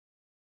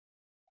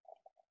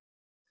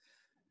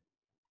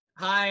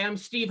Hi, I'm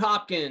Steve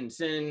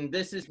Hopkins, and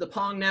this is the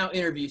PongNow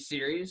interview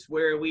series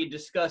where we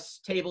discuss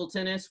table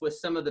tennis with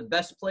some of the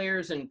best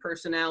players and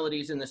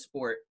personalities in the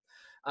sport.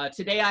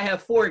 Today I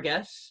have four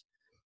guests,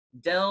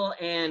 Dell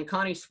and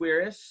Connie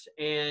Sweeris,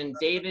 and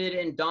David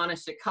and Donna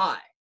Sakai.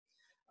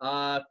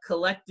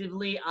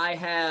 Collectively, I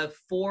have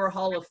four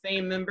Hall of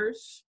Fame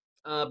members,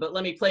 but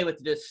let me play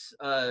with this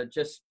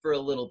just for a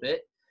little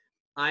bit.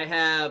 I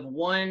have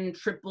one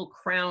Triple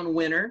Crown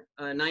winner.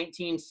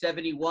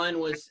 1971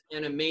 was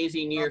an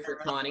amazing year for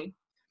Connie.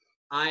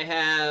 I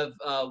have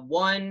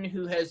one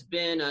who has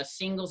been a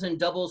singles and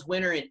doubles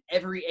winner in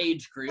every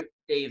age group,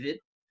 David.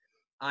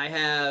 I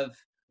have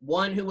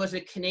one who was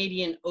a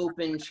Canadian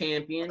Open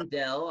champion,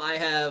 Dell. I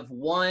have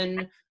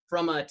one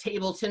from a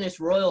table tennis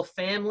royal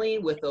family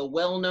with a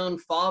well-known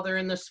father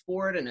in the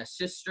sport and a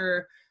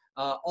sister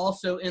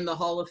also in the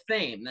Hall of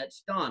Fame.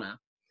 That's Donna.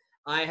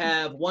 I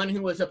have one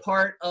who was a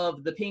part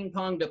of the ping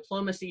pong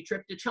diplomacy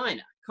trip to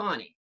China,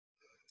 Connie.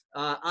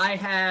 I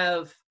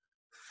have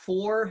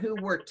four who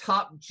were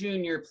top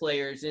junior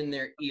players in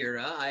their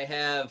era. I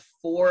have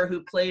four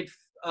who played,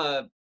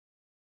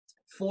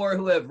 four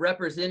who have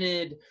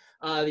represented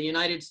the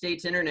United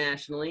States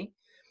internationally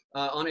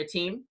on a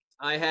team.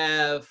 I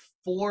have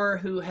four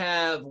who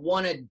have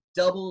won a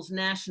doubles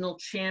national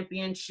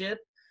championship.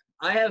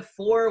 I have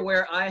four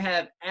where I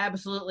have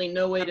absolutely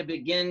no way to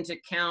begin to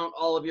count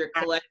all of your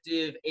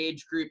collective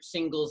age group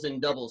singles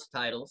and doubles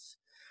titles.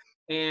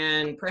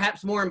 And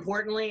perhaps more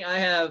importantly, I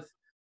have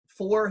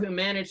four who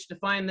managed to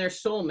find their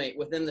soulmate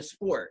within the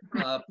sport,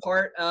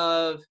 part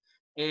of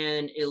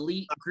an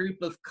elite group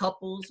of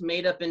couples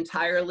made up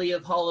entirely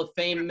of Hall of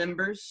Fame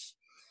members.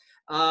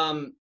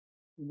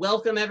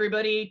 Welcome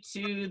everybody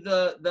to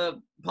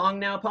the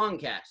PongNow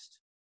Pongcast.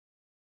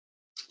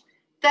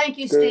 Thank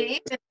you, Steve.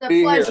 It's a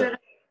pleasure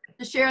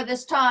to share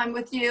this time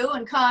with you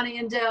and Connie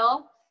and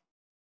Dell.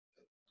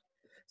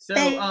 So,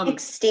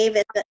 thanks, Steve.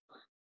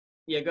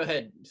 Yeah, go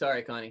ahead.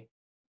 Sorry, Connie.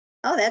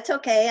 Oh, that's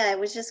okay. I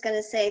was just going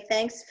to say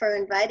thanks for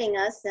inviting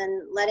us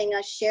and letting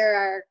us share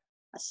our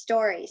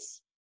stories.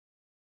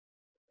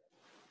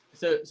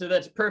 So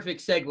that's a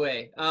perfect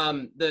segue.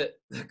 The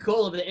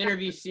goal of the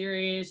interview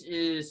series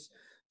is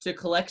to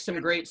collect some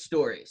great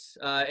stories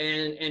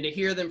and to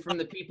hear them from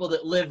the people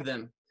that live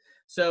them.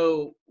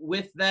 So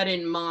with that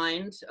in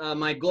mind,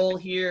 my goal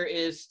here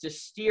is to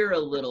steer a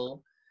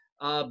little,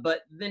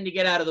 but then to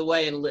get out of the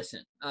way and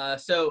listen.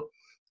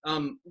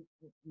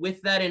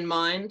 With that in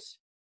mind,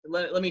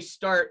 let me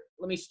start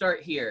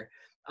here.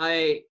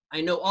 I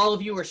know all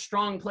of you are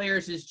strong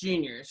players as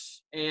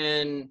juniors,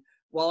 and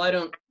while I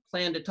don't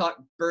plan to talk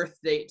birth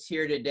dates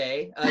here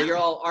today, you're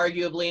all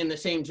arguably in the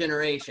same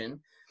generation.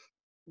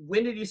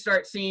 When did you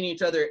start seeing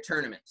each other at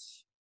tournaments?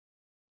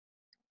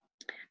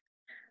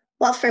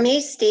 Well, for me,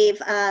 Steve,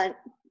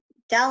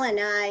 Dell and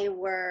I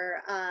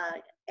were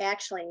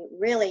actually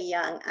really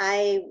young.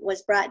 I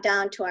was brought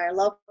down to our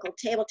local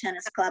table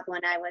tennis club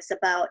when I was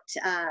about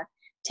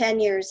 10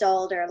 years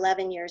old or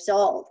 11 years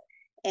old.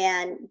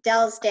 And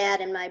Dell's dad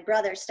and my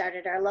brother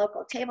started our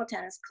local table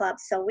tennis club.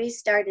 So we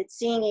started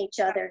seeing each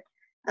other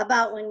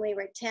about when we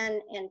were 10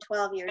 and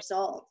 12 years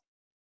old.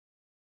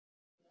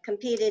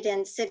 Competed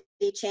in city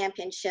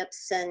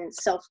championships and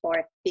so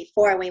forth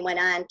before we went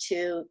on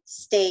to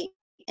state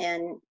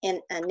and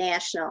in a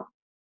national.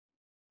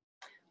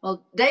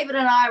 Well, David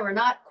and I were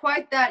not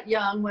quite that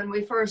young when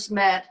we first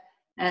met,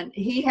 and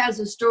he has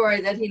a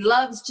story that he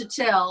loves to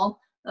tell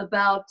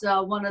about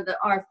one of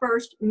our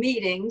first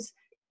meetings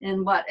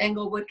in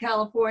Englewood,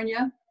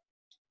 California?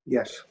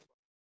 Yes.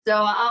 So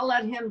I'll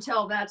let him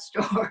tell that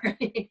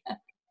story.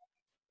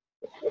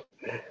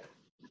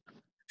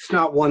 It's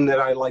not one that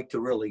I like to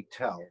really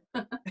tell,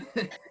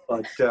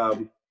 but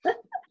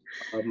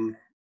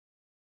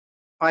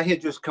I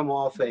had just come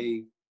off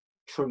a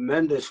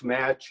tremendous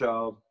match.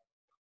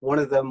 One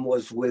of them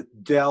was with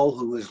Dell,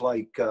 who was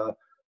like,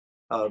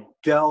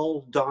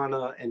 Dell,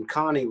 Donna, and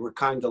Connie were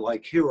kind of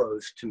like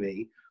heroes to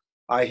me.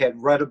 I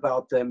had read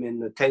about them in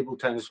the table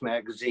tennis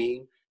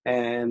magazine,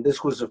 and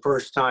this was the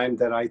first time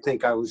that I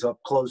think I was up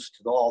close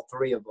to all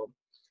three of them.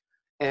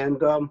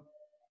 And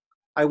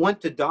I went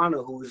to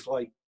Donna, who was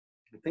like,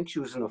 I think she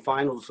was in the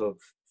finals of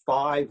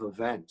 5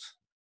 events.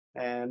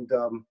 And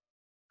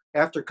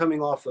after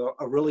coming off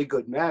a really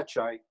good match,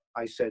 I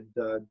said,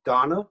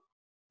 Donna,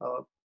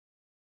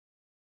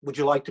 would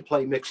you like to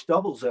play mixed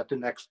doubles at the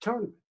next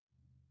tournament?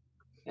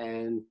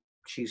 And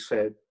she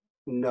said,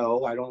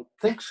 no, I don't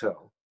think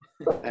so.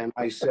 And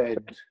I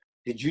said,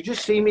 did you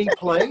just see me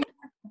play?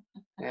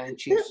 And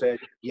she said,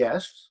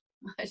 yes.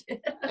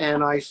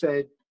 And I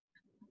said,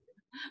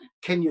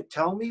 can you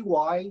tell me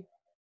why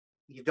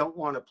you don't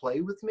want to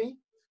play with me?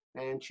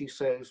 And she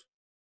says,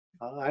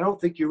 I don't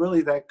think you're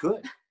really that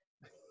good.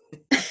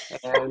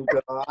 And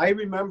I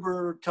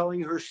remember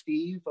telling her,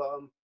 Steve,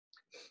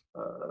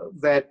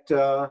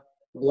 that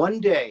one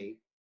day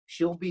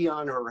she'll be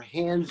on her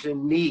hands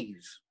and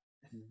knees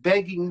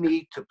begging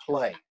me to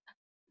play.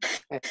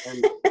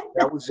 And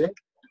that was it.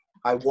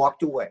 I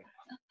walked away.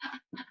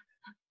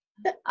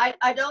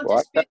 I don't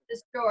dispute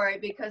the story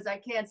because I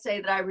can't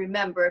say that I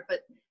remember it,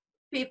 but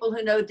people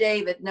who know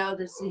David know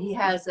that he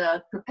has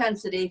a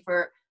propensity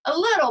for a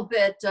little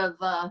bit of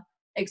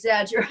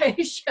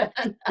exaggeration.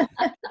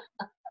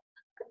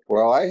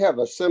 Well, I have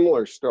a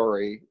similar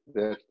story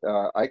that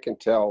I can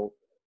tell.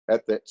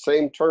 At that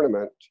same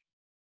tournament,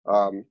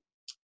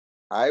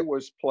 I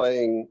was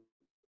playing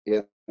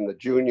in the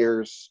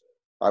juniors.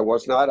 I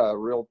was not a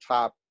real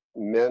top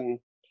men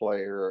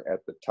player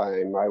at the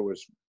time.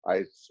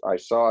 I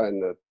saw in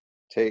the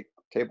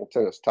table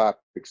tennis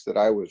topics that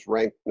I was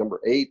ranked number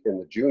 8 in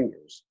the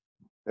juniors,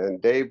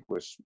 and Dave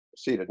was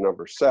seated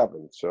number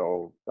 7.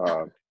 So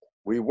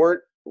we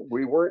weren't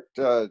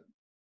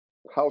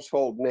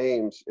household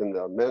names in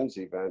the men's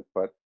event,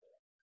 but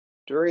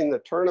during the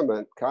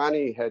tournament,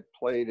 Connie had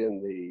played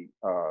in the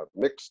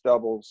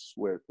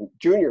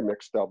junior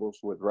mixed doubles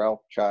with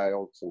Ralph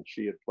Childs, and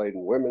she had played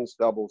in women's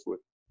doubles with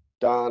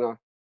Donna.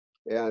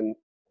 And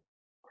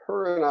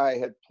her and I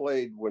had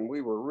played when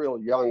we were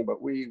real young,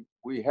 but we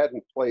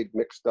hadn't played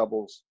mixed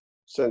doubles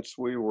since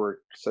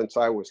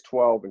I was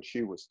 12 and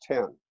she was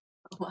 10.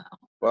 Wow.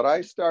 But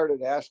I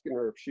started asking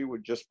her if she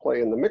would just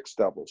play in the mixed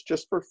doubles,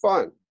 just for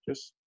fun,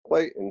 just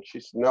play. And she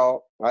said,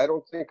 no, I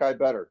don't think I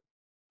better.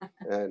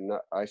 And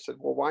I said,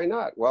 well, why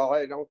not? Well,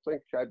 I don't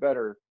think I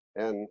better.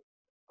 And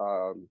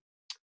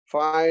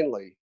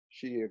finally,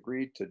 she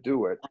agreed to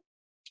do it.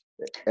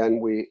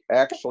 And we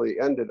actually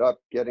ended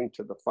up getting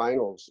to the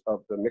finals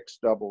of the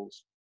mixed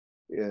doubles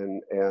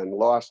and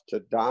lost to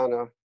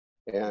Donna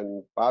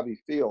and Bobby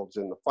Fields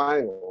in the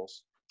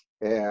finals.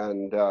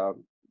 And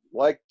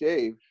like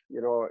Dave,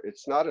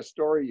 it's not a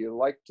story you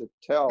like to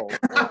tell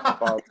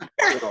about,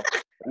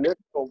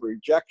 initial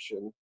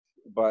rejection,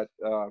 but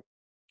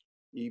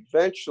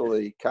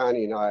eventually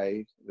Connie and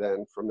I,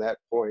 then from that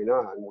point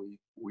on, we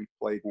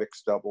played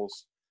mixed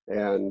doubles,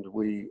 and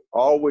we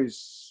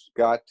always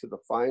got to the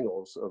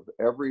finals of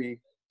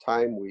every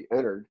time we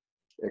entered,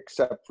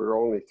 except for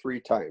only 3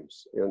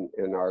 times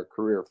in our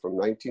career, from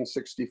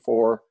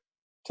 1964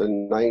 to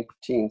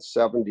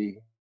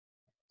 1973,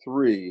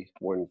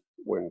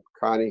 when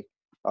Connie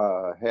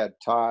had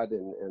Todd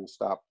and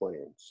stopped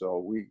playing.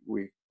 So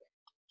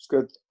it's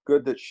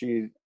good that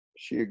she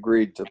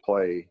agreed to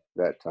play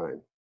that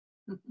time.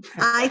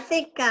 I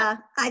think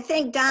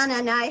Donna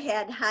and I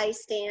had high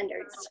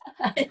standards.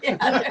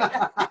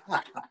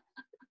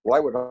 Well, I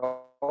would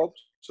hope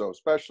so,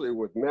 especially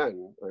with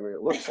men. I mean,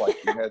 it looks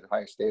like you had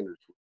high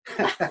standards.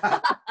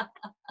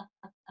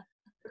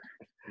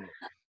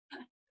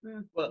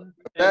 Well,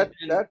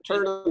 That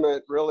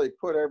tournament really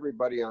put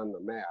everybody on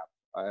the map.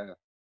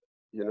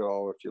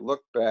 If you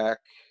look back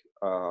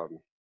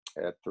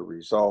at the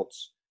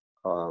results,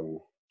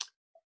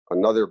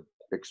 another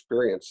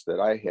experience that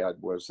I had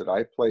was that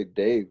I played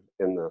Dave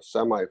in the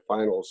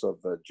semifinals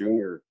of the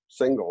junior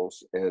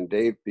singles, and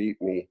Dave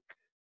beat me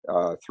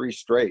 3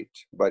 straight.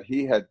 But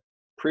he had,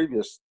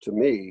 previous to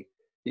me,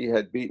 he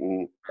had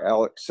beaten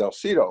Alex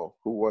Salcido,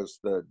 who was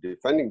the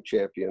defending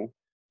champion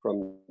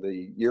from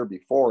the year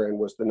before and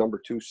was the number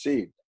 2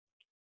 seed.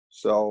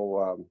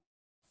 So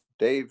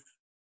Dave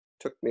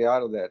took me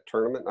out of that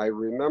tournament. I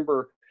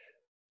remember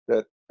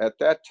that at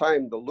that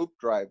time, the loop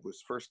drive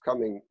was first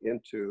coming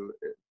into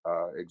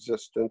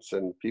existence,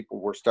 and people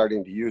were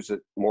starting to use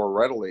it more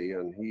readily.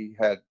 And he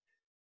had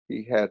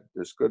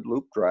this good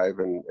loop drive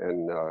and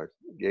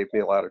gave me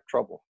a lot of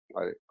trouble.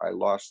 I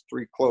lost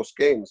 3 close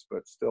games,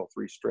 but still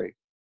 3 straight.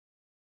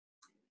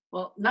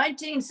 Well,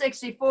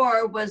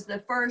 1964 was the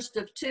first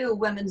of 2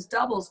 women's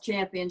doubles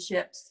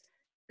championships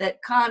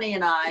that Connie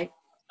and I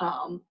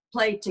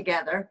played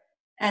together.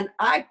 And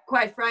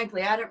quite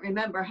frankly, I don't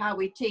remember how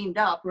we teamed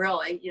up,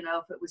 really,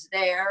 if it was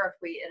there,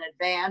 if we in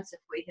advance, if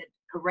we had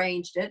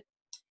arranged it.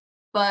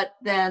 But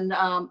then,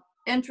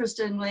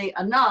 interestingly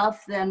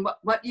enough, then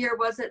what year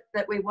was it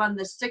that we won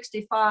the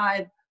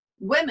 65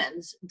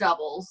 women's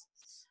doubles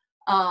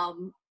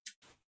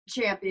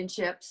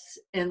championships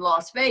in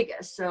Las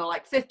Vegas? So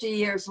like 50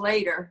 years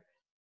later,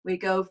 we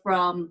go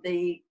from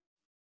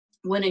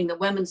winning the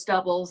women's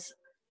doubles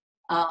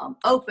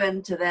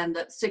open to then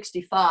the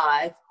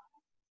 65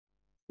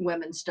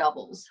 women's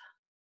doubles.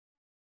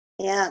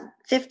 Yeah,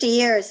 50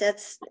 years.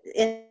 That's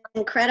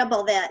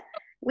incredible that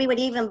we would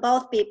even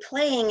both be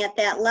playing at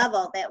that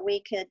level, that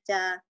we could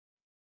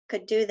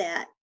do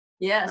that.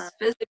 Yes,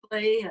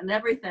 physically and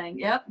everything.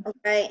 Yep.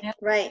 Right, yep.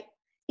 Right.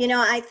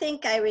 I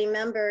think I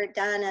remember,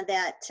 Donna,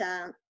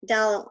 that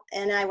Dell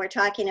and I were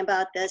talking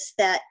about this,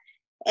 that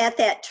at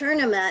that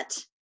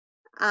tournament,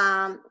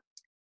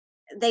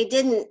 they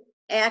didn't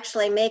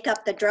actually make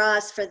up the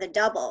draws for the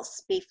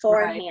doubles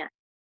beforehand. Right.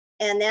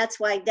 And that's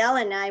why Dell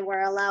and I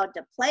were allowed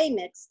to play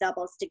mixed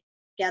doubles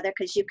together,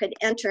 because you could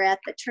enter at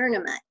the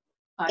tournament.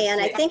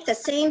 I think the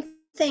same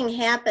thing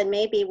happened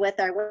maybe with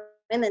our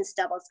women's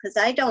doubles, because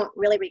I don't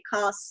really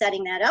recall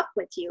setting that up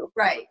with you.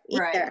 Right.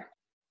 Either. Right.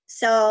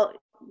 So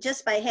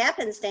just by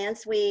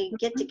happenstance, we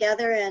get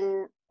together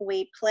and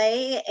we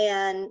play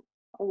and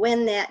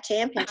win that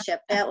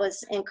championship. That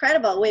was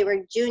incredible. We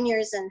were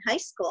juniors in high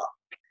school.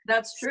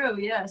 That's true.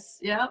 Yes.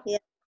 Yep. Yeah.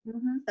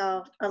 Mm-hmm.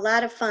 So a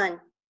lot of fun.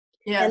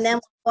 Yes. And then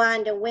we go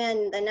on to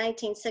win the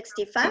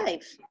 1965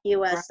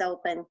 U.S.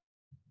 Open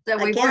So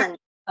again.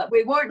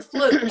 we weren't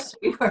flukes.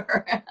 We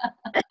were.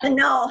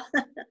 No.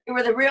 We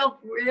were the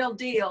real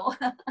deal.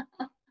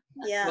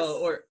 Yes.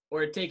 Well,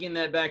 or taking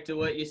that back to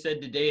what you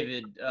said to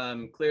David,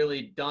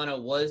 clearly Donna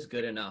was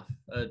good enough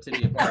to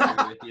be a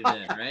partner with you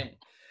then, right?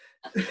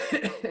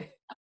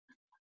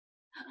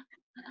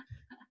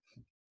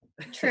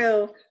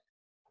 True.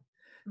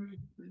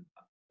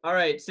 All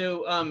right,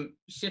 so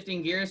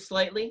shifting gears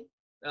slightly.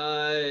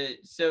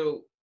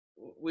 So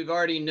we've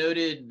already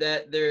noted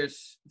that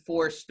there's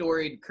 4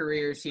 storied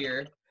careers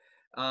here,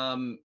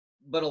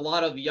 but a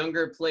lot of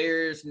younger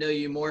players know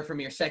you more from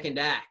your second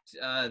act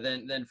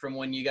than from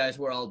when you guys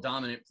were all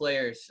dominant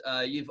players.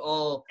 You've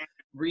all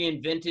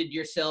reinvented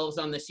yourselves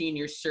on the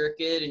senior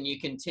circuit, and you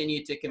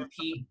continue to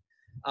compete,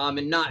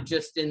 and not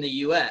just in the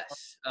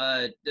U.S.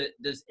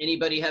 Does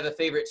anybody have a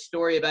favorite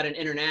story about an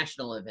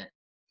international event?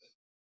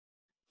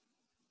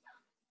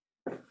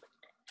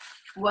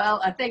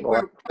 Well, I think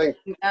we're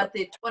at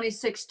the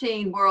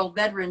 2016 World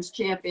Veterans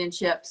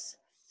Championships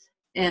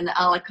in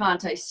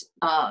Alicante,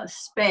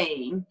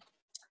 Spain.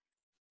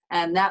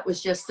 And that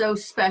was just so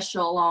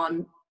special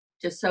on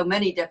just so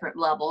many different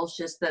levels.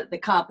 Just the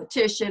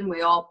competition,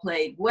 we all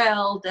played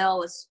well.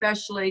 Dell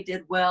especially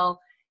did well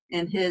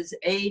in his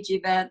age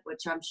event,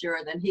 which I'm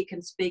sure then he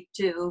can speak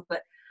to.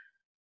 But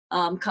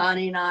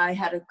Connie and I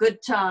had a good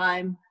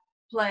time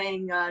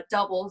playing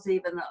doubles,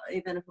 even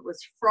if it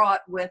was fraught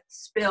with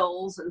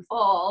spills and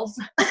falls.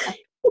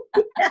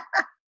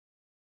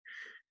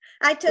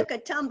 I took a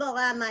tumble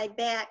on my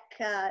back,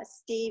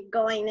 Steve,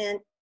 going in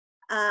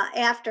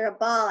after a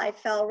ball. I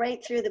fell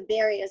right through the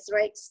barriers,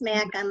 right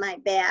smack on my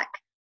back,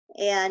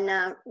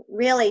 and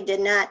really did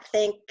not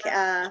think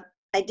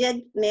I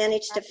did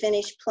manage to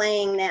finish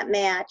playing that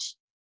match.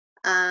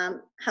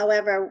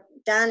 However,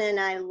 Donna and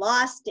I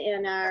lost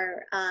in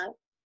our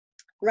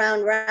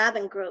round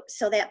robin group,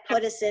 so that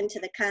put us into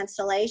the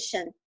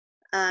consolation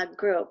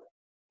group,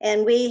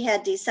 and we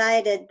had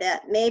decided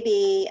that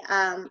maybe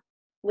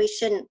we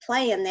shouldn't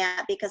play in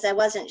that because I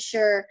wasn't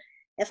sure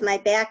if my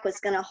back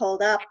was going to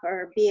hold up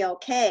or be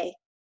okay.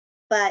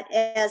 But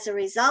as a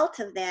result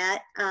of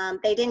that,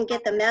 they didn't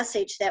get the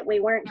message that we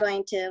weren't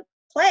going to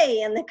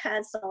play in the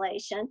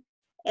consolation,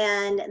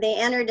 and they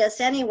entered us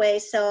anyway.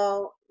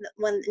 So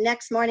when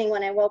next morning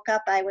when I woke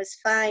up, I was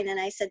fine, and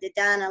I said to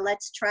Donna,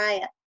 let's try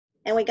it.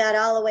 And we got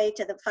all the way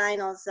to the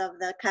finals of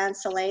the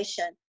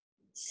consolation.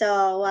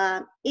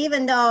 So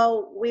even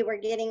though we were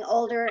getting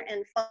older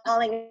and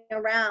falling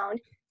around,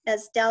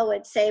 as Dell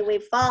would say,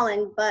 we've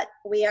fallen, but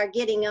we are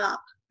getting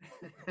up.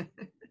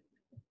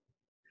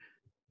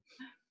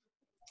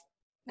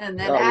 And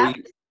then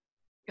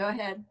go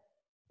ahead.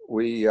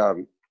 We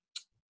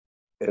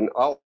in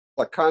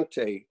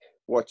Alicante,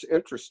 what's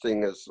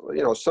interesting is,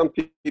 some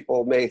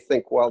people may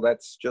think, well,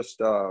 that's just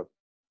a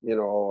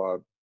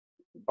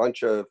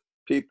bunch of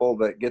people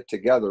that get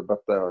together,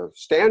 but the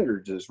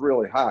standards is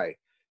really high,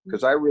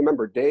 because I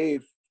remember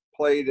Dave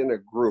played in a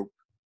group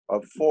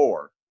of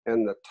 4,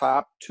 and the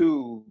top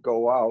 2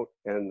 go out,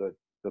 and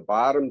the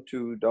bottom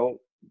 2 don't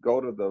go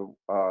to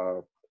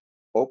the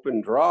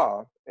open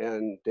draw,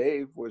 and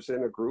Dave was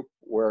in a group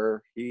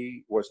where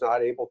he was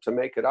not able to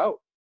make it out.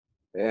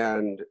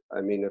 And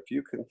I mean, if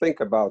you can think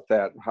about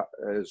that,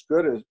 as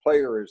good a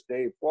player as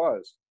Dave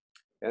was.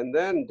 And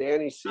then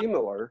Danny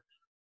Seemiller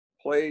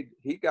played,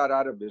 he got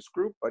out of his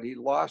group, but he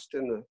lost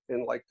in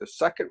like the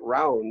second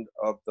round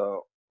of the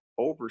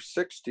over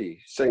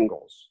 60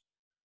 singles.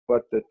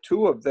 But the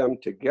 2 of them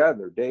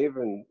together, Dave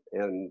and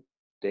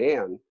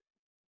Dan,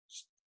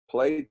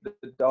 played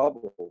the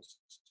doubles,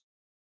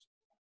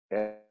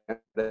 and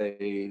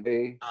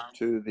they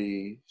to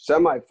the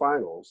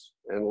semifinals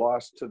and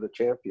lost to the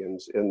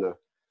champions in the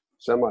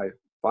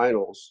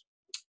semifinals.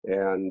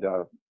 And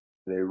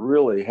they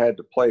really had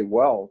to play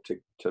well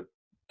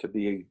to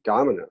be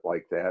dominant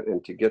like that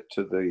and to get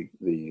to the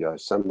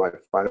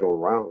semifinal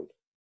round.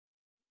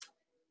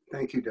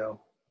 Thank you,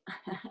 Dell.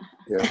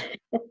 Yeah.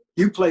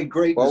 You played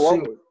great in the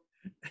single.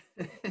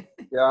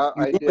 Yeah,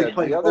 I did.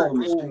 Played The other well in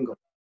the thing, single.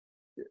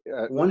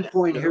 1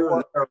 point here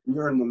and there,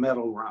 you're in the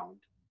medal round.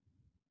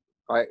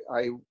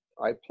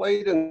 I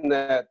played in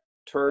that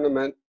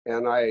tournament,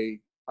 and I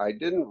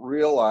didn't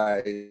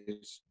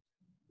realize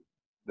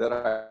that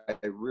I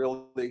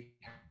really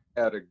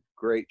had a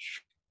great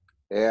shot.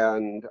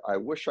 And I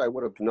wish I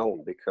would have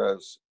known,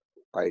 because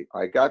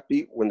I got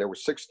beat when there were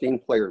 16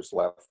 players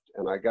left,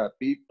 and I got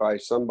beat by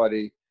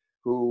somebody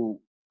who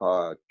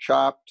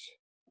chopped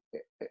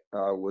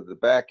with the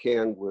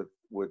backhand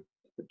with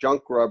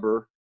junk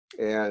rubber,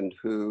 and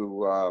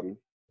who,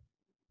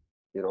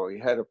 he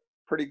had a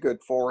pretty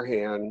good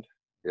forehand.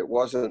 It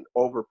wasn't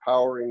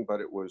overpowering,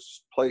 but it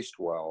was placed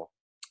well.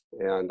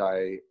 And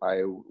I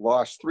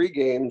lost 3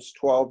 games,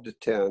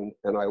 12-10,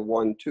 and I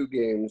won 2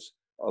 games,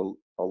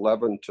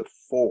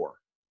 11-4.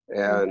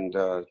 And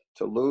to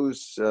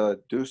lose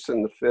deuce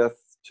in the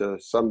 5th to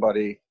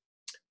somebody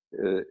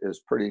is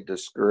pretty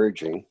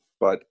discouraging.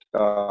 But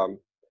I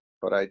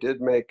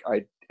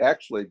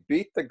actually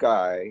beat the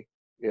guy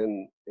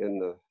in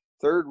the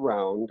third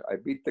round, I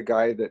beat the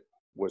guy that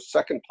was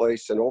second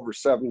place in over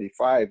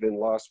 75 in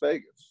Las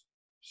Vegas.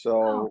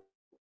 So,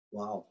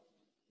 Wow.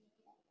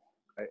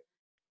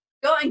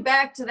 Going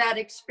back to that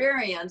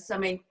experience, I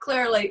mean,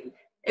 clearly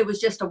it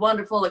was just a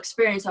wonderful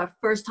experience. Our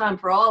first time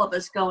for all of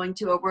us going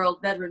to a World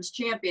Veterans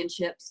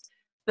Championships.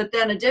 But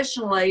then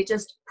additionally,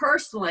 just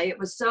personally, it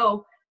was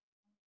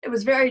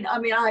very, I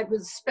mean, it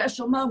was a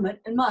special moment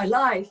in my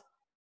life,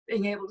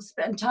 being able to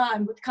spend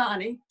time with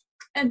Connie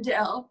and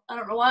Dell. I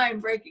don't know why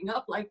I'm breaking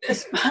up like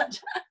this, but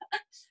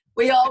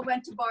we all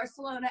went to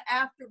Barcelona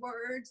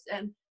afterwards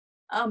and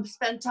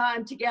spent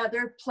time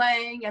together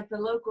playing at the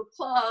local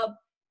club,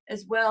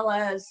 as well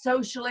as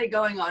socially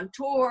going on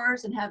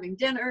tours and having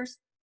dinners.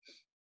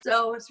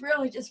 So it's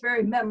really just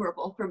very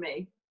memorable for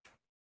me.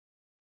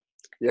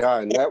 yeah,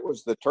 and that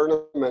was the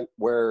tournament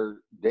where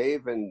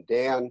Dave and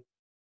Dan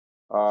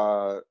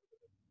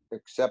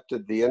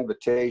accepted the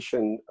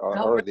invitation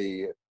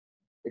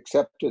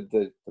accepted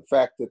the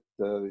fact that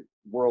the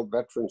World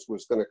Veterans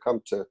was going to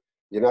come to the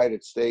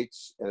United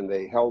States, and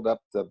they held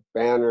up the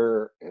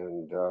banner,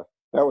 and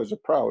that was a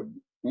proud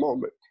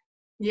moment.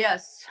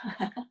 Yes.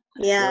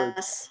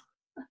 Yes.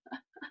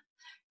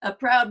 A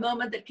proud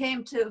moment that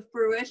came to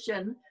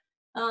fruition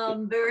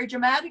very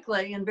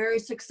dramatically and very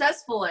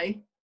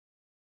successfully.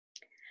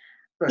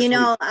 You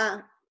know,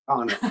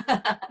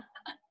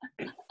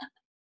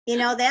 you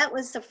know, that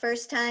was the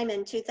first time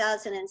in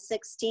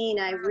 2016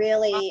 I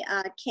really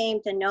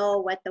came to know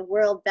what the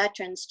World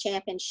Veterans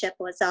Championship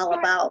was all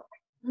about.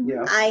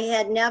 Yeah. I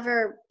had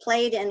never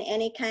played in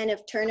any kind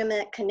of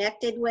tournament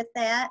connected with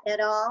that at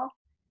all.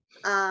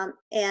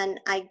 And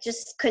I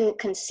just couldn't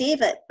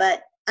conceive it.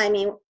 But I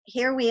mean,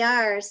 here we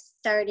are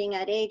starting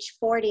at age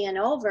 40 and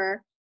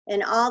over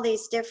in all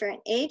these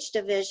different age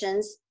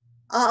divisions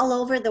all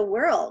over the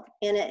world.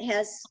 And it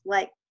has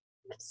like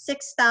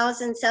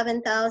 6,000,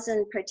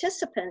 7,000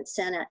 participants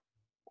in it.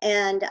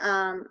 And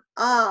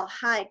all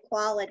high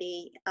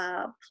quality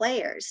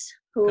players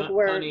who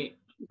were Connie,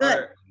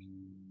 good.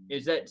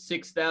 Is that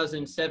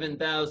 6,000,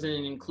 7,000,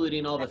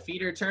 including all the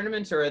feeder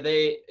tournaments, or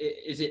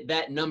is it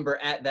that number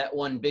at that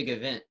one big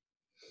event?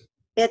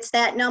 It's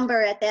that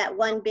number at that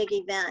one big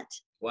event.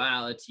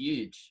 Wow, that's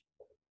huge.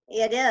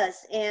 It is.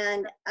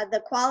 And the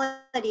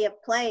quality of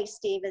play,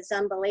 Steve, is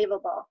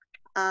unbelievable.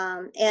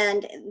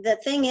 And the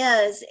thing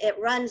is, it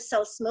runs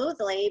so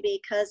smoothly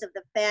because of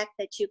the fact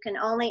that you can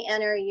only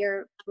enter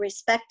your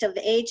respective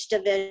age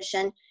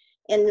division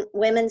in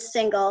women's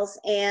singles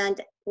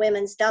and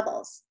women's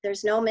doubles.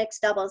 There's no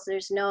mixed doubles.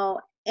 There's no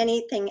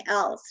anything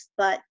else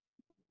but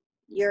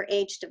your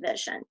age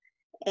division.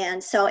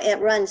 And so it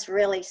runs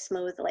really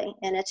smoothly.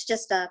 And it's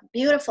just a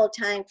beautiful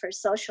time for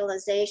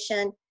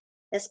socialization,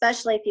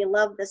 especially if you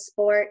love the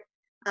sport.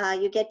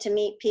 You get to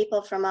meet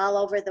people from all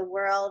over the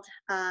world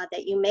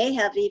that you may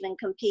have even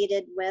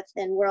competed with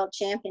in world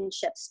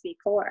championships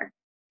before.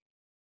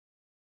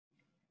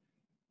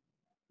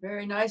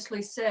 Very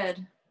nicely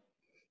said.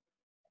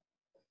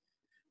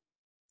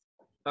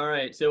 All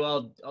right, so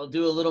I'll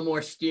do a little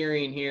more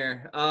steering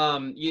here.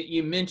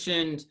 You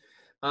mentioned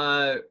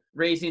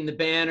raising the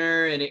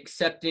banner and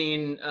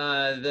accepting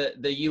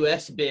the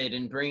U.S. bid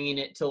and bringing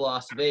it to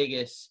Las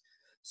Vegas.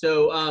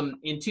 So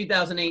in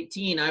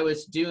 2018, I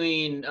was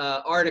doing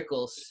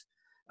articles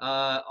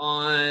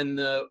on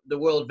the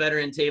World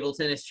Veteran Table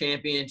Tennis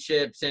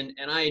Championships, and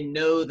I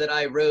know that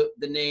I wrote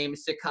the name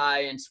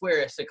Sakai and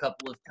Sweeris a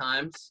couple of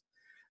times.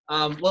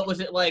 What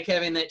was it like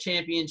having that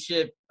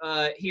championship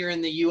here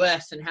in the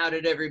U.S., and how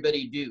did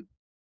everybody do?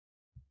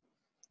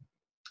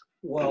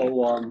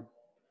 Well,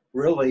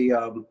 really,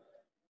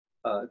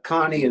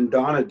 Connie and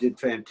Donna did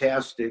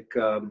fantastic.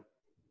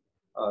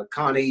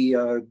 Connie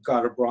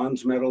got a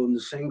bronze medal in the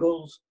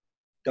singles.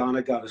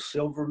 Donna got a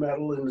silver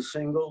medal in the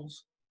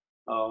singles.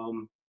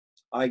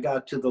 I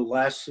got to the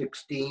last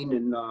 16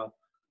 in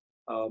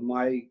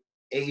my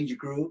age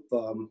group.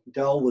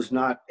 Dell was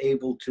not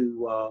able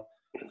to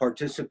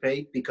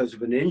participate because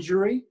of an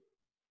injury,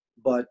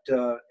 but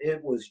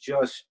it was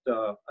just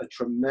a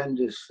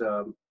tremendous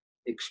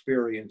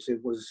experience.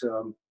 It was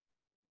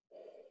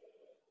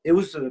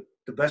the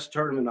best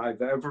tournament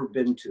I've ever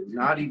been to,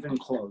 not even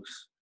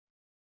close.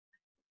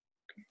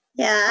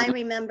 Yeah, I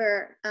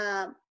remember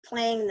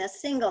playing the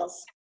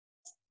singles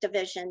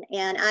division,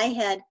 and I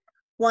had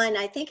won,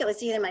 I think it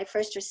was either my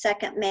first or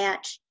second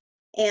match,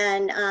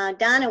 and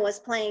Donna was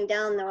playing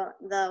down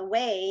the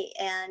way,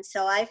 and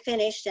so I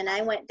finished and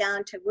I went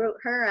down to root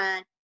her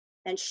on,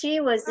 and she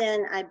was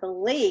in, I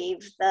believe,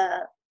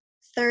 the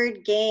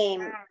third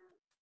game,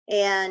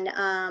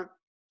 and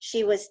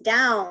she was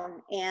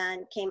down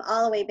and came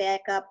all the way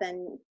back up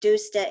and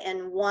deuced it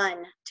and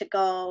won to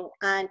go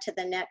on to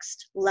the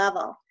next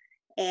level.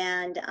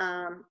 And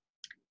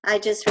I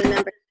just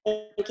remember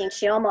thinking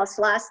she almost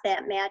lost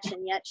that match,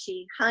 and yet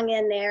she hung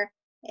in there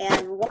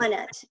and won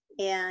it.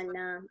 And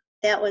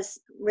that was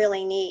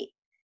really neat.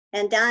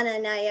 And Donna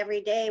and I,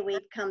 every day,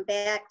 we'd come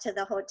back to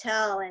the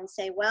hotel and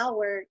say, well,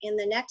 we're in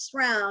the next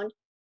round.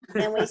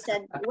 And we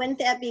said, wouldn't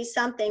that be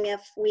something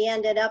if we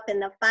ended up in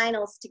the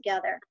finals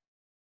together?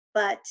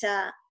 But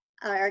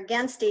are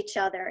against each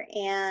other,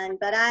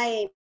 but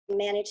I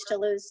managed to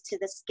lose to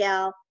this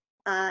gal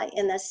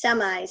in the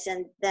semis,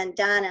 and then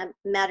Donna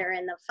met her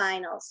in the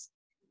finals.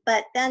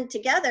 But then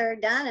together,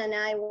 Donna and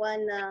I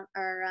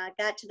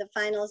got to the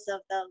finals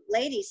of the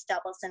ladies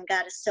doubles and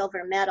got a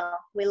silver medal.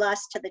 We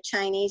lost to the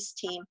Chinese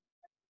team.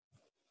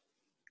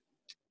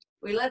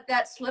 We let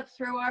that slip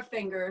through our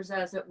fingers,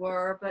 as it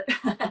were, but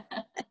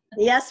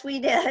Yes, we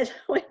did.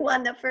 We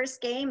won the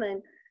first game,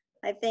 and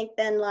I think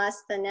then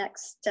lost the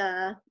next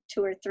 2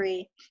 or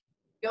 3.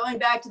 going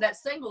back to that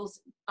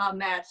singles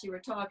match you were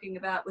talking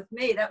about with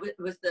me, that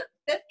was the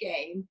 5th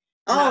game.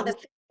 Oh, the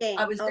 5th game.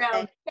 I was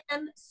okay.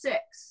 down 10-6,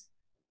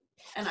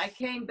 and I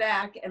came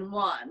back and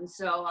won.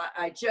 So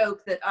I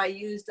joke that I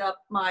used up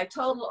my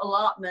total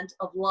allotment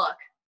of luck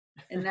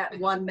in that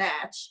one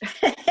match.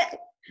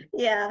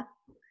 Yeah.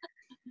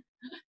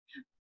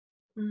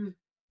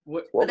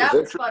 But that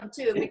was fun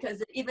too,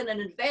 because even in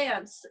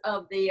advance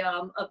of the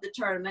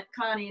tournament,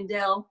 Connie and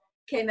Dell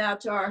came out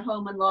to our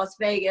home in Las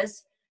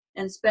Vegas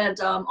and spent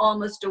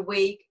almost a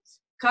week.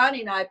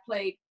 Connie and I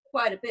played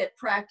quite a bit,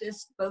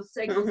 practiced both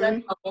singles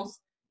and doubles.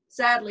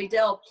 Sadly,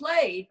 Dell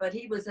played, but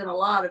he was in a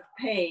lot of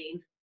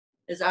pain,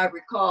 as I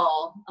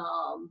recall,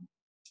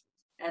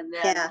 and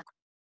then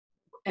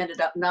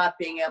ended up not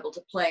being able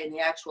to play in the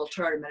actual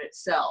tournament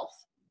itself.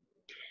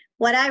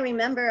 What I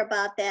remember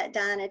about that,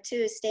 Donna,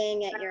 too,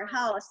 staying at your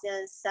house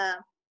is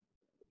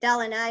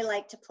Dell and I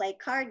like to play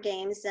card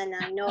games, and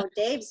I know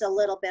Dave's a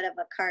little bit of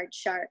a card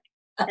shark.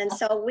 And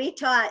so we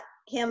taught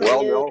him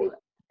a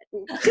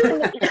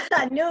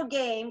new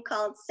game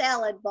called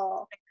Salad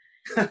Bowl.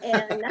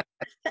 And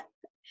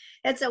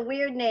it's a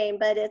weird name,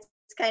 but it's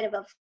kind of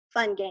a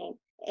fun game.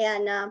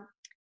 And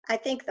I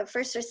think the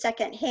first or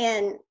second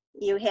hand,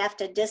 you have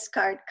to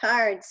discard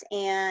cards,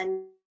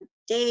 and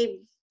Dave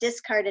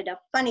discarded a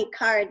funny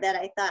card that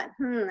I thought,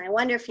 I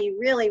wonder if he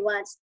really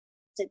wants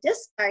to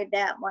discard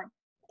that one.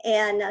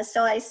 And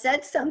so I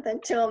said something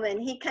to him, and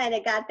he kind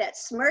of got that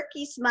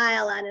smirky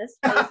smile on his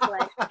face,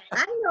 like,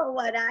 I know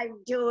what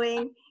I'm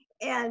doing.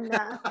 And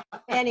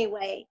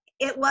anyway,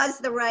 it was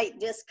the right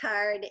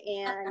discard,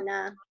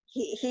 and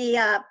he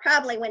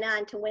probably went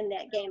on to win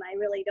that game. I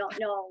really don't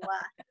know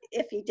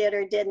if he did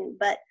or didn't,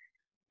 but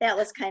that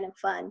was kind of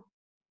fun.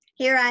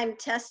 Here I'm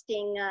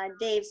testing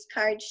Dave's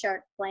card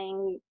shark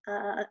playing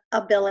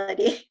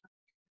ability.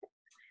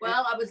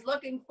 Well, I was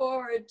looking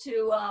forward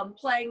to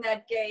playing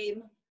that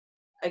game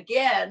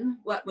again.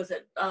 What was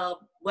it?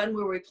 When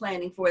were we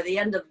planning for? The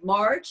end of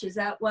March? Is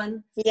that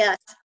when? Yes.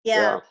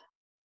 Yeah.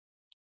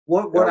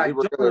 What I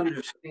don't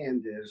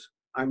understand is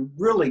I'm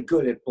really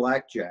good at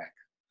blackjack,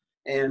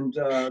 and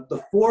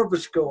the 4 of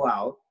us go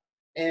out,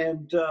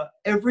 and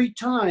every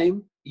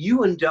time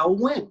you and Dell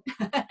win.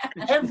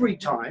 Every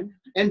time.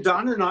 And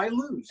Donna and I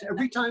lose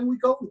every time we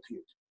go with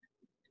you.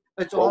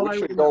 That's all I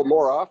should go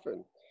more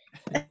often.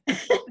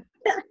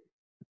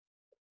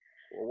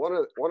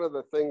 Well, one of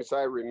the things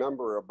I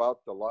remember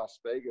about the Las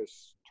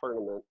Vegas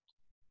tournament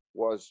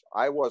was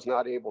I was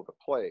not able to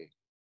play.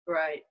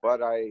 Right.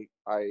 But I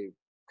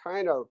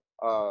kind of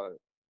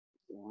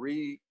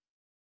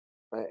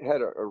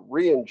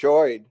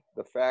re-enjoyed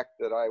the fact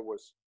that I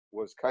was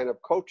kind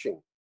of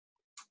coaching.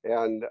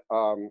 And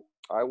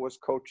I was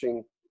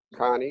coaching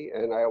Connie,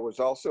 and I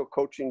was also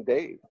coaching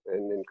Dave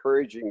and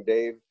encouraging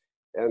Dave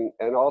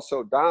and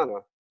also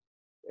Donna,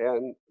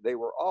 and they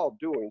were all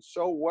doing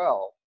so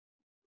well.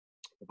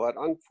 But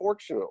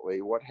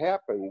unfortunately, what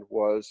happened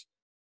was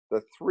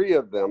the 3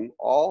 of them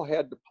all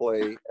had to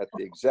play at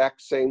the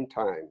exact same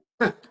time.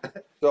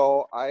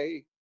 So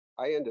I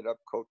ended up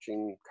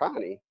coaching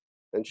Connie,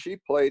 and she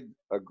played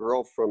a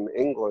girl from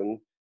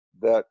England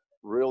that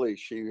really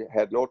she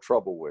had no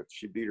trouble with.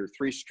 She beat her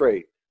 3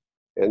 straight.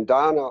 And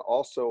Donna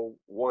also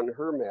won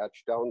her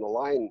match down the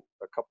line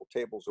a couple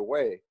tables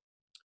away.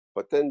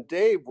 But then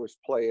Dave was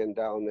playing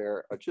down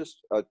there,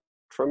 just a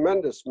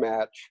tremendous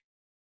match.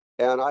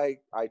 And I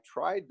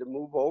tried to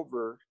move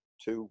over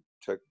to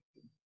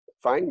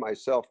find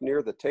myself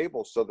near the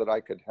table so that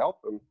I could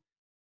help him.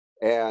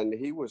 And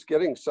he was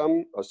getting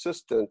some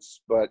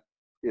assistance, but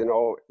you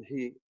know,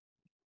 he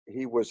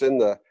was in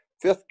the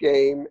 5th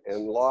game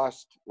and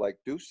lost like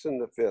deuce in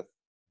the 5th.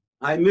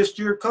 I missed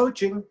your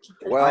coaching.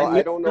 Well,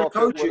 I don't know if it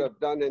would have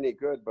done any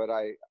good, but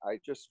I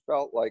just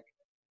felt like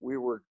we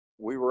were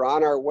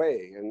on our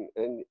way.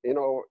 And you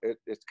know,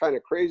 it's kind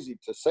of crazy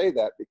to say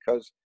that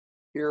because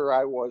here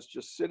I was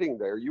just sitting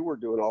there. You were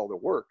doing all the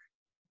work.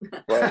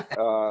 But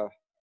well,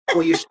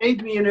 you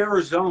saved me in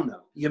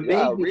Arizona. You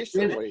made me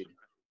recently.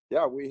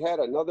 Yeah, we had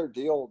another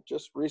deal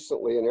just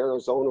recently in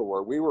Arizona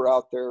where we were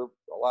out there,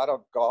 a lot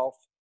of golf,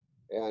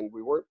 and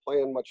we weren't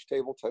playing much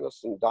table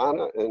tennis. And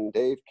Donna and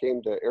Dave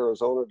came to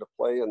Arizona to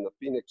play in the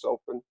Phoenix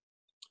Open.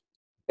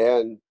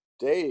 And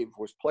Dave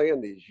was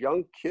playing these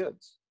young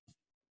kids.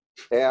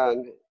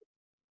 And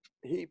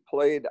he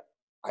played,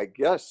 I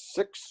guess,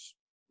 6.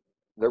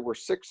 There were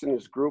 6 in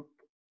his group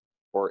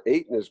or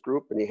 8 in his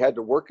group, and he had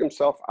to work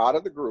himself out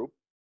of the group.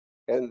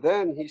 And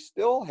then he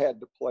still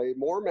had to play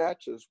more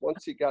matches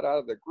once he got out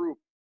of the group.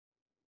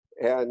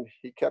 And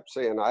he kept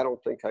saying, I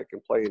don't think I can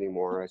play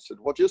anymore. I said,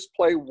 well, just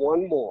play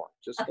one more,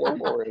 just one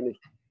more. And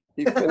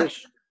he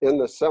finished in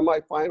the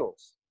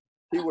semifinals.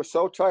 He was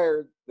so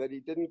tired that he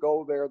didn't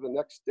go there the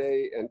next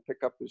day and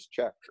pick up his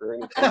check or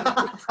anything.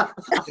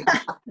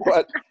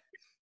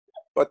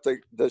 but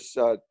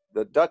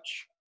the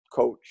Dutch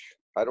coach,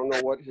 I don't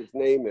know what his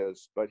name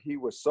is, but he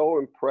was so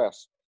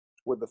impressed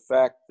with the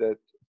fact that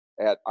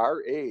at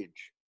our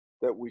age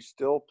that we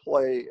still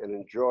play and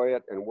enjoy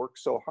it and work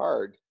so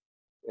hard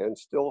and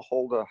still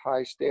hold a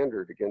high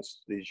standard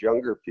against these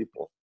younger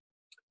people.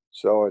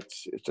 So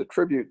it's a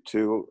tribute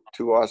to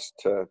us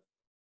to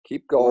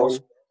keep going,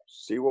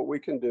 see what we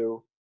can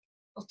do.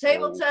 Well,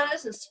 table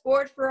tennis is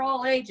sport for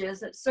all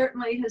ages. It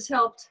certainly has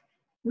helped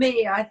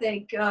me, I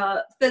think,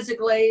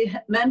 physically,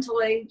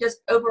 mentally,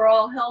 just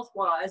overall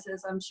health-wise,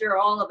 as I'm sure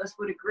all of us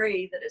would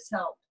agree that it's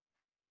helped.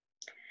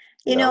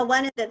 You know,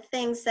 one of the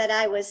things that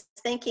I was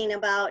thinking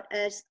about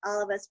as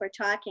all of us were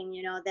talking,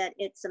 you know, that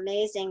it's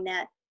amazing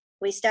that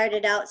we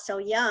started out so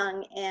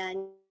young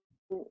and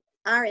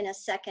are in a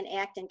second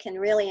act and can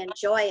really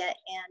enjoy it.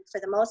 And for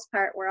the most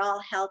part, we're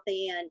all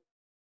healthy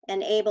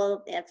and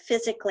able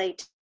physically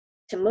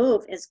to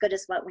move as good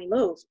as what we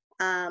move.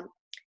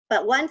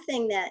 But one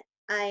thing that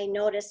I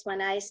noticed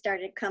when I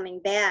started coming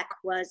back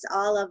was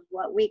all of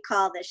what we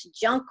call this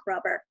junk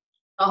rubber.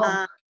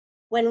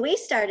 When we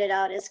started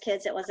out as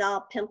kids, it was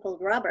all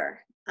pimpled rubber.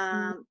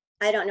 I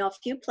don't know if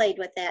you played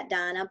with that,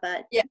 Donna,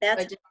 but yeah,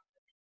 that's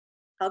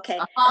okay.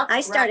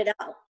 I started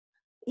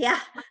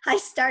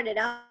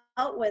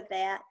out with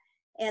that.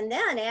 And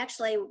then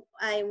actually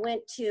I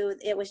went to,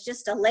 it was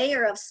just a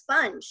layer of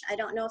sponge. I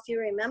don't know if you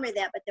remember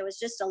that, but there was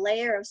just a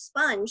layer of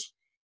sponge.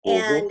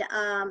 And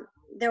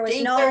there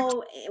was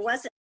no,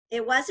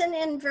 it wasn't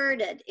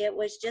inverted. It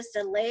was just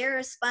a layer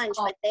of sponge,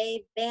 but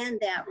they banned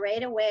that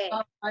right away.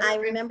 I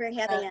remember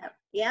having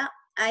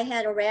I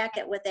had a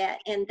racket with that.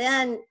 And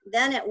then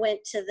it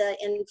went to the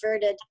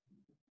inverted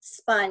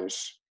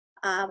sponge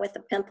with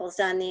the pimples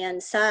on the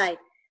inside.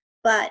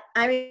 But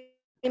I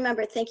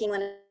remember thinking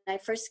when I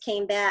first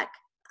came back,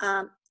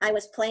 I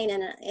was playing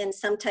in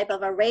some type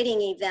of a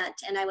rating event,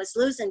 and I was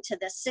losing to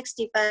this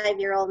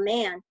 65-year-old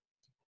man.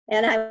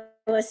 And I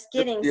was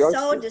getting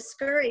so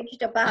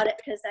discouraged about it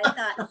because I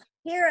thought,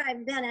 here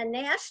I've been a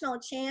national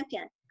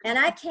champion, and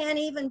I can't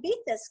even beat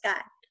this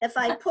guy. If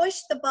I push,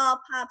 the ball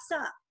pops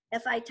up.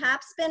 If I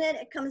top spin it,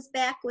 it comes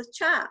back with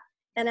chop.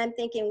 And I'm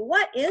thinking,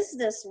 what is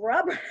this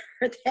rubber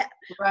that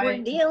we're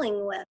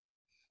dealing with?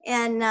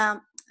 And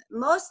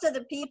most of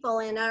the people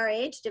in our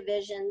age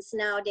divisions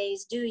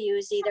nowadays do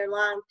use either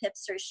long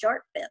pips or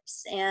short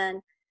pips. And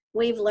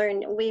we've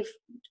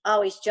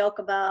always joke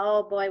about,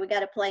 oh boy, we got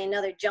to play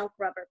another junk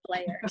rubber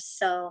player.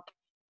 So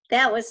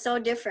that was so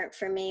different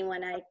for me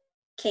when I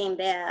came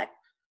back.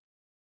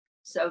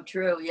 So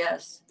true,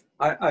 yes.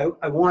 I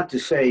want to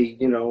say,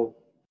 you know,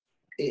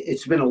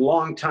 it's been a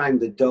long time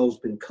that Dell's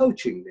been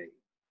coaching me,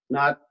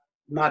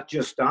 not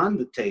just on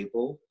the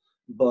table,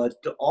 but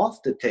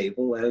off the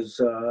table, as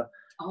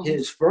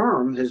his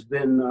firm has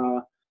been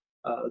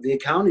the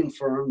accounting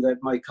firm that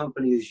my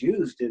company has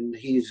used, and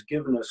he's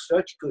given us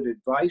such good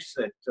advice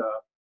that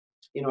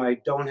you know, I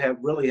don't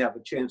really have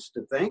a chance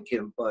to thank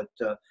him, but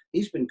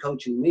he's been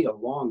coaching me a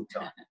long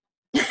time.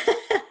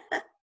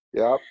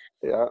 Yeah,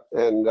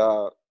 and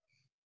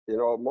you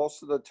know,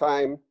 most of the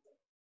time,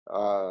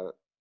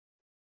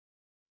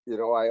 you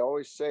know, I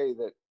always say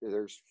that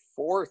there's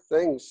 4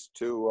 things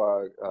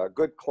to a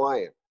good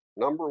client.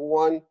 Number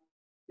 1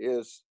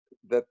 is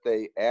that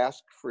they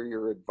ask for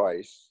your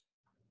advice.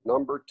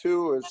 Number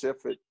 2 is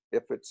if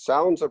it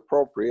sounds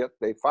appropriate,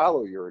 they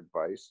follow your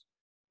advice.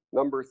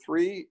 Number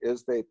 3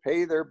 is they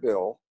pay their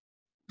bill.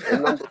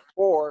 And number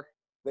 4,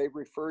 they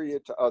refer you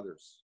to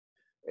others.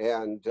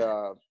 And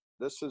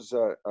this is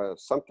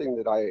something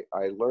that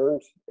I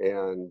learned,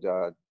 and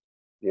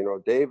you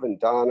know, Dave and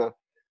Donna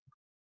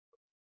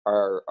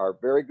are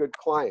very good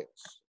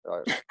clients.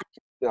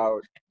 Now,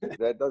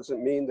 that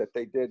doesn't mean that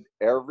they did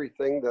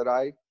everything that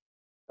I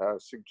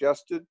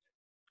suggested,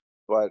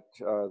 but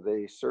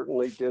they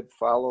certainly did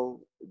follow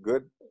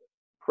good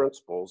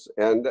principles.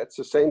 And that's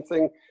the same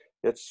thing.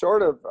 It's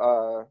sort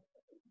of,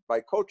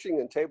 by coaching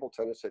in table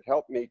tennis, it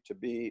helped me to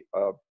be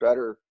a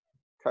better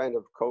kind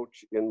of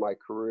coach in my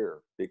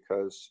career,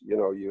 because, you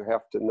know, you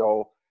have to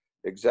know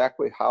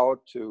exactly how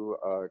to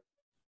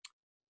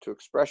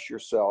express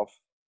yourself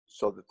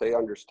so that they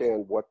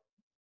understand what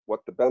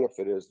the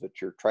benefit is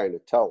that you're trying to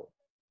tell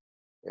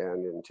them.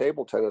 And in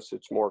table tennis,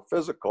 it's more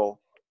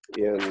physical.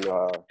 In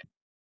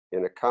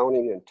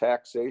accounting and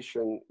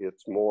taxation,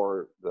 it's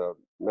more the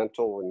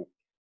mental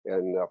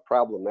and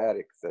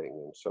problematic thing.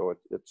 And so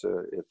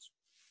it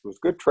was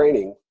good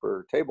training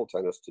for table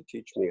tennis to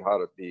teach me how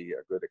to be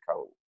a good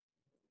accountant.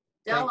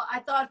 Della, I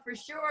thought for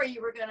sure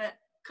you were going to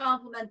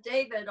compliment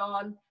David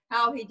on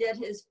how he did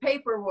his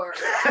paperwork.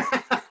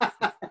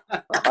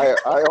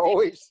 I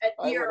always, At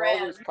I would year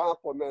always end.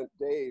 compliment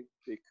Dave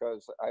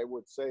because I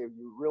would say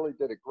you really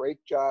did a great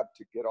job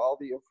to get all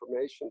the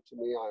information to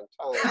me on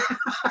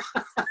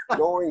time,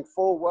 knowing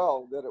full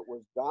well that it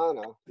was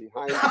Donna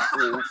behind the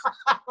scenes,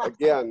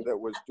 again, that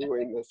was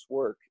doing this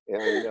work.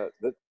 And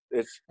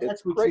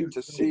it's great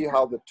to see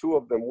how the two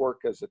of them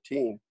work as a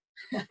team,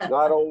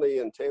 not only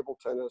in table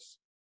tennis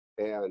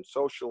and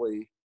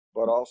socially,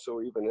 but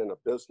also even in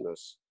a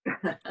business.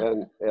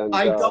 And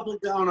I double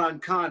down on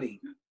Connie.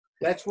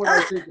 That's what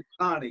I think of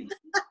Connie.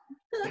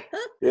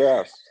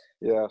 Yes,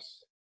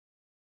 yes.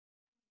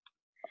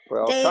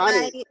 Well, Dave,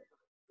 Connie,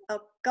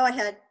 go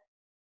ahead.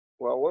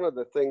 well, one of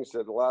the things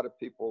that a lot of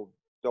people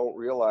don't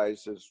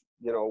realize is,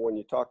 you know, when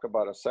you talk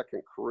about a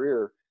second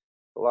career,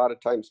 a lot of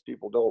times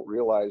people don't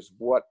realize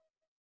what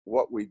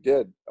we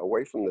did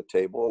away from the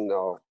table. And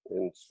now,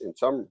 in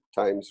some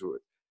times,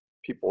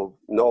 people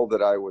know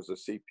that I was a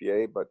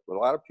CPA, but a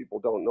lot of people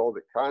don't know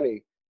that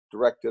Connie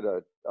directed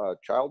a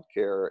child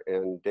care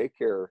and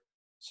daycare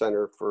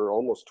center for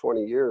almost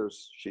 20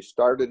 years. She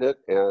started it,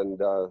 and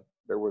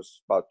there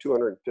was about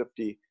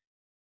 250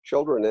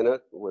 children in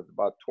it with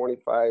about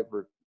 25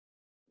 or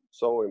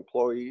so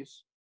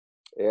employees.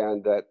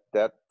 And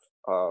that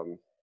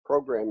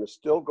program is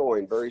still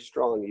going very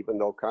strong, even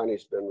though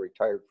Connie's been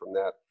retired from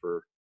that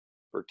for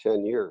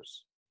 10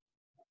 years.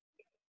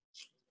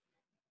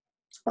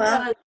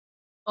 Well,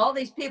 All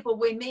these people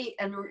we meet,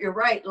 and you're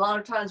right, a lot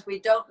of times we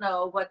don't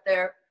know what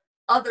their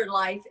other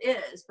life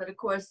is. But of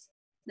course,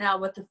 now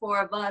with the four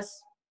of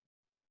us,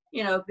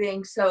 you know,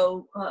 being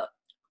so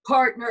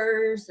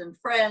partners and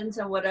friends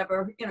and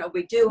whatever, you know,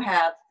 we do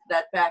have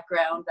that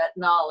background, that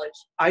knowledge.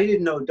 I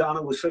didn't know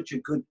Donna was such a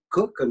good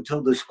cook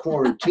until this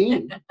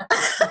quarantine.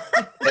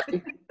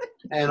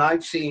 And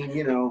I've seen,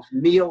 you know,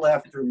 meal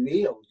after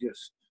meal.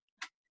 Just,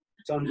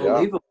 it's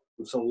unbelievable.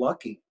 I'm so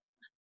lucky.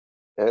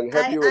 And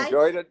have you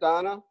enjoyed it,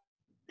 Donna?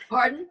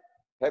 Pardon?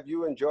 Have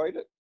you enjoyed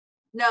it?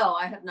 No,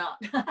 I have not.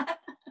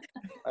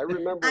 I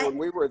remember when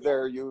we were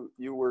there, you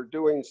were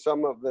doing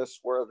some of this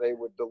where they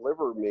would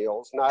deliver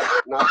meals. Not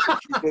that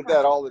you did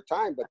that all the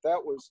time, but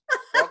that was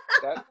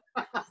that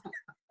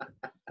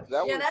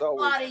Yeah, was that's a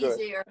always lot good.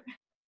 easier.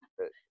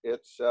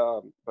 It's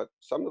but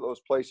some of those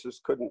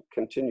places couldn't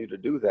continue to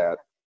do that.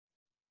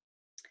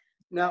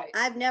 Now,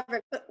 I've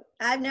never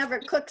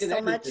cooked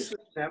so much. Is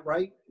that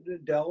right,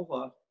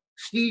 Dell?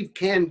 Steve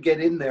can get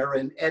in there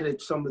and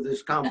edit some of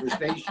this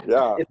conversation.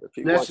 Yeah, if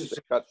he wants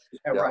to cut.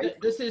 Yeah,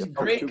 right. This is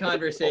great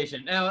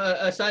conversation. Now,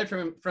 aside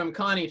from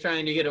Connie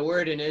trying to get a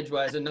word in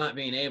edgewise and not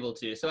being able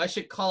to, so I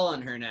should call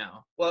on her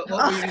now. What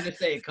were you going to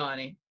say,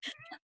 Connie?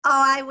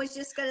 Oh, I was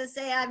just going to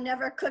say I've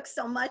never cooked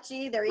so much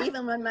either,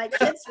 even when my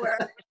kids were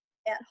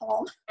at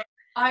home.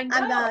 I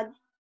know.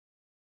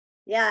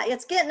 Yeah,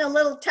 it's getting a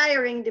little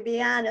tiring, to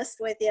be honest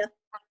with you.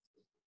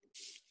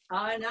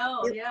 I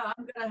know. Yeah,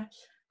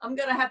 I'm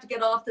gonna have to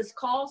get off this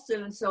call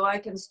soon so I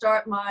can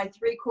start my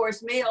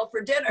 3-course meal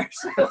for dinner.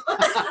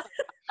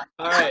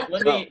 All right,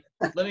 let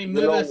me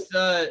move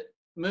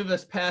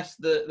us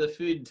past the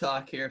food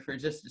talk here for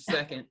just a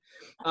second.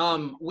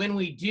 When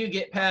we do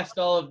get past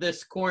all of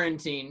this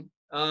quarantine,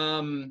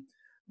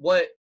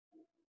 what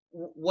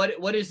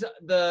is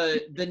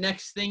the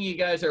next thing you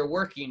guys are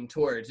working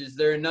towards? Is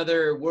there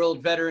another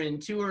World Veteran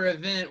Tour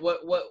event?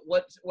 What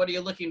are you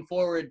looking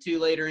forward to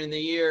later in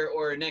the year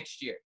or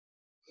next year?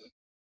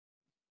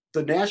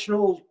 The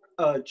national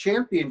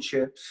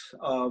championships,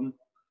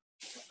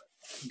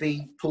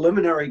 the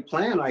preliminary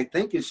plan, I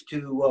think, is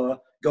to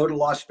go to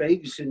Las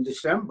Vegas in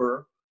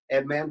December,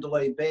 and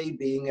Mandalay Bay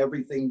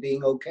everything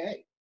being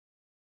okay.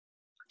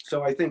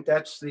 So I think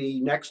that's the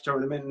next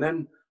tournament. And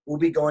then we'll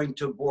be going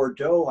to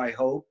Bordeaux, I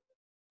hope,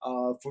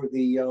 for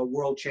the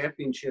World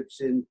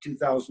Championships in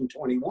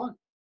 2021.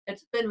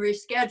 It's been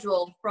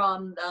rescheduled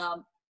from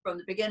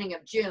the beginning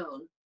of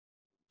June.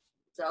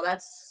 So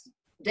that's,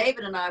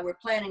 David and I were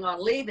planning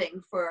on leaving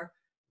for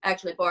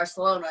actually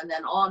Barcelona and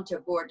then on to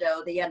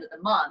Bordeaux the end of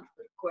the month.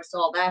 But of course,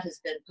 all that has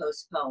been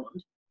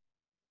postponed.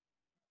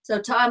 So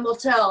time will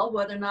tell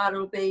whether or not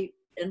it'll be,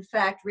 in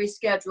fact,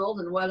 rescheduled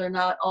and whether or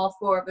not all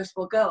 4 of us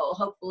will go.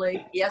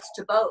 Hopefully, yes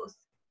to both.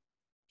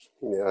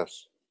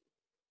 Yes.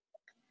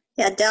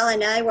 Yeah, Dell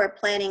and I were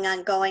planning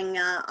on going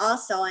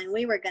also, and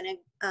we were going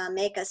to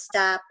make a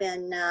stop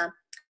in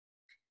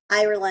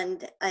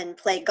Ireland and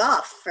play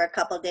golf for a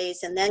couple of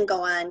days and then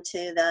go on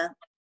to the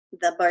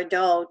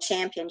Bordeaux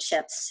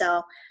Championships.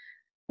 So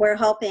we're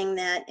hoping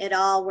that it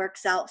all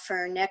works out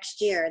for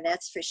next year,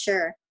 that's for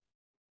sure.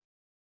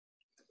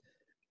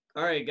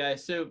 All right,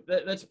 guys. So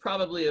that's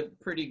probably a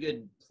pretty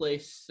good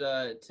place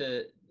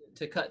to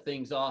cut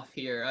things off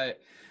here.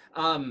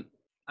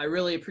 I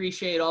really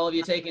appreciate all of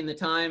you taking the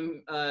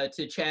time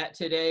to chat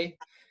today.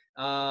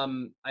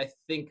 I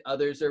think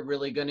others are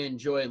really going to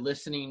enjoy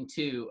listening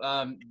too.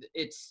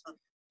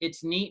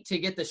 It's neat to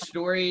get the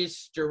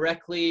stories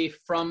directly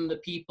from the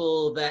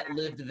people that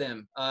lived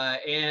them,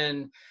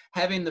 and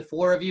having the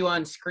 4 of you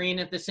on screen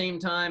at the same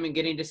time and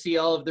getting to see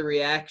all of the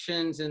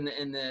reactions and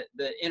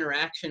the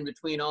interaction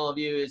between all of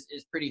you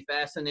is pretty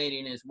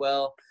fascinating as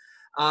well.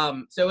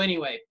 So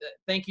anyway,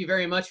 thank you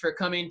very much for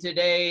coming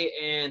today,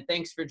 and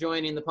thanks for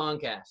joining the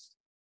Pongcast.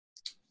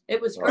 It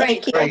was Well,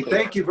 great. Thank you. Great,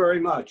 thank you very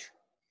much.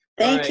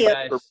 Thank All you.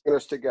 right, guys. For bringing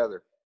us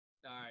together.